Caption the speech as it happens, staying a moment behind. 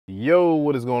Yo,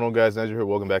 what is going on, guys? Angelo here.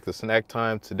 Welcome back to Snack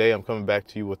Time. Today I'm coming back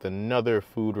to you with another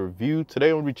food review. Today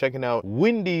I'm going to be checking out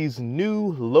Wendy's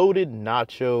new loaded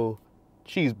nacho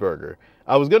cheeseburger.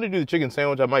 I was going to do the chicken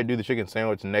sandwich. I might do the chicken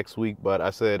sandwich next week, but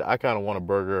I said I kind of want a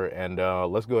burger, and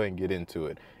let's go ahead and get into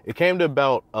it. It came to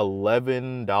about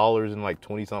 $11 and like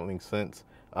 20 something cents.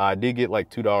 I did get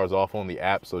like $2 off on the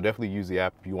app, so definitely use the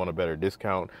app if you want a better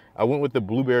discount. I went with the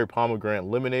blueberry pomegranate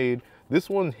lemonade.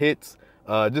 This one hits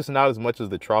just not as much as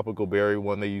the tropical berry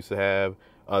one they used to have.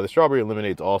 The strawberry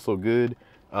lemonade's also good.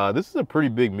 This is a pretty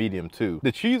big medium too.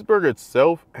 The cheeseburger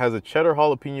itself has a cheddar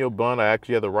jalapeno bun. I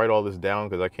actually had to write all this down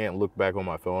because I can't look back on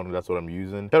my phone, and that's what I'm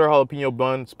using. Cheddar jalapeno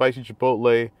bun, spicy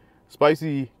chipotle,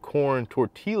 spicy corn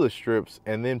tortilla strips,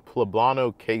 and then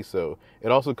poblano queso.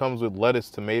 It also comes with lettuce,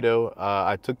 tomato.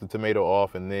 I took the tomato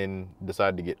off and then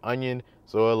decided to get onion.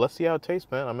 So let's see how it tastes,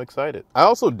 man. I'm excited. I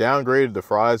also downgraded the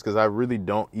fries because I really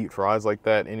don't eat fries like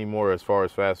that anymore as far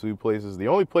as fast food places. The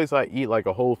only place I eat like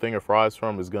a whole thing of fries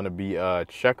from is gonna be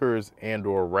Checkers and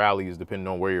or Rally's, depending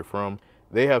on where you're from.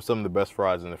 They have some of the best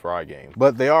fries in the fry game.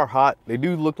 But they are hot. They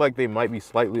do look like they might be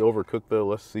slightly overcooked though.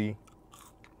 Let's see.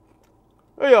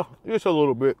 Oh yeah, just a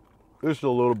little bit. Just a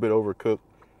little bit overcooked.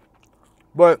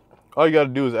 But all you gotta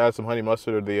do is add some honey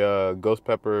mustard or the ghost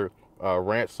pepper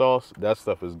ranch sauce. That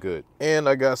stuff is good. And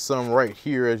I got some right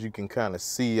here, as you can kind of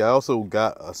see. I also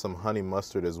got some honey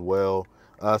mustard as well.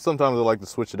 Sometimes I like to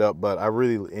switch it up, but I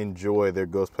really enjoy their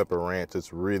ghost pepper ranch.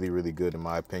 It's really, really good in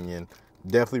my opinion.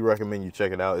 Definitely recommend you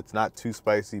check it out. It's not too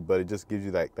spicy, but it just gives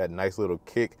you that nice little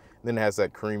kick. Then it has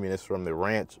that creaminess from the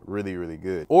ranch. Really, really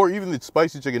good. Or even the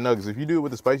spicy chicken nuggets. If you do it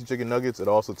with the spicy chicken nuggets, it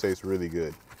also tastes really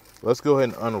good. Let's go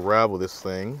ahead and unravel this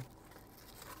thing.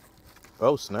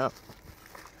 Oh, snap.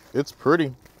 It's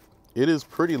pretty. It is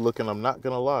pretty looking, I'm not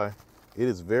gonna lie. It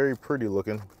is very pretty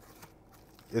looking.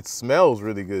 It smells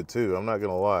really good too, I'm not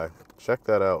gonna lie. Check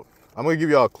that out. I'm gonna give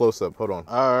y'all a close-up, hold on.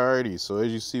 Alrighty, so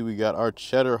as you see, we got our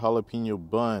cheddar jalapeno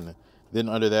bun. Then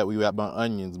under that, we got my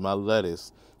onions, my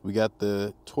lettuce. We got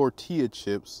the tortilla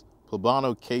chips,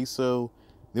 poblano queso.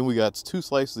 Then we got 2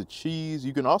 slices of cheese.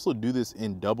 You can also do this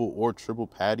in double or triple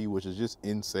patty, which is just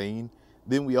insane.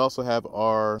 Then we also have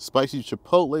our spicy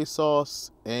chipotle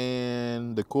sauce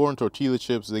and the corn tortilla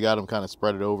chips. They got them kind of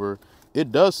spread it over.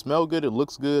 It does smell good. It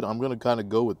looks good. I'm going to kind of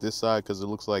go with this side because it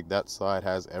looks like that side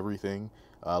has everything.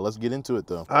 Let's get into it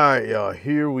though. All right, y'all,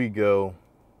 here we go.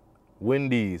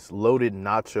 Wendy's loaded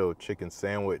nacho chicken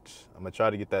sandwich. I'm going to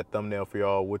try to get that thumbnail for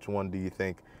y'all. Which one do you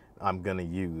think I'm going to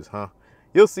use, huh?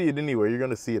 You'll see it anyway. You're going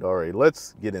to see it already.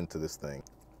 Let's get into this thing.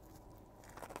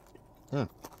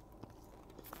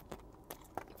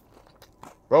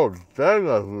 Oh, dang,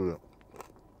 that's good.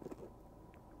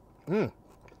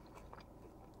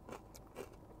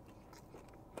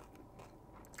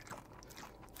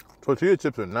 Tortilla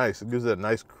chips are nice. It gives that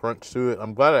nice crunch to it.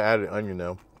 I'm glad I added onion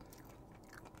though.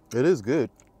 It is good.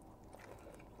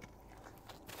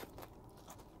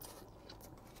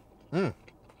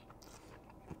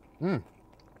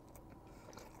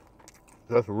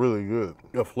 That's really good.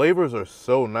 The flavors are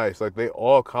so nice. Like, they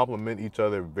all complement each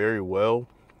other very well.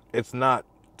 It's not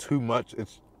too much,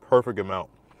 it's perfect amount.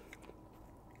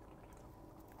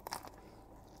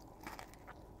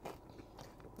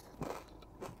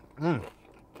 This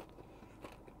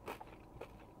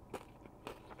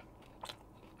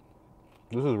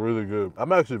is really good.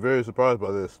 I'm actually very surprised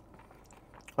by this.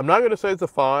 I'm not gonna say it's a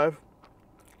 5,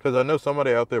 because I know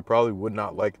somebody out there probably would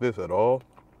not like this at all.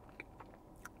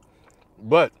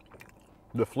 But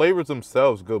the flavors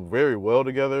themselves go very well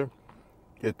together.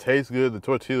 It tastes good. The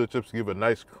tortilla chips give a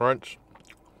nice crunch.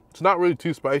 It's not really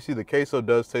too spicy. The queso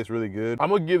does taste really good.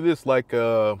 I'm gonna give this like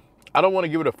I don't want to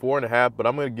give it a 4.5, but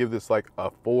I'm gonna give this like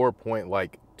a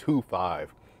 4.25.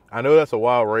 I know that's a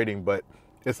wild rating, but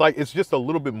it's just a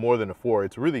little bit more than a 4.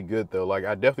 It's really good though. Like,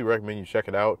 I definitely recommend you check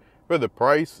it out. For the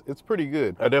price, it's pretty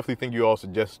good. I definitely think you all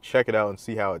should just check it out and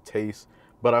see how it tastes.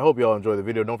 But I hope y'all enjoy the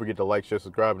video. Don't forget to like, share,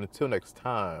 subscribe, and until next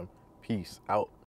time, peace out.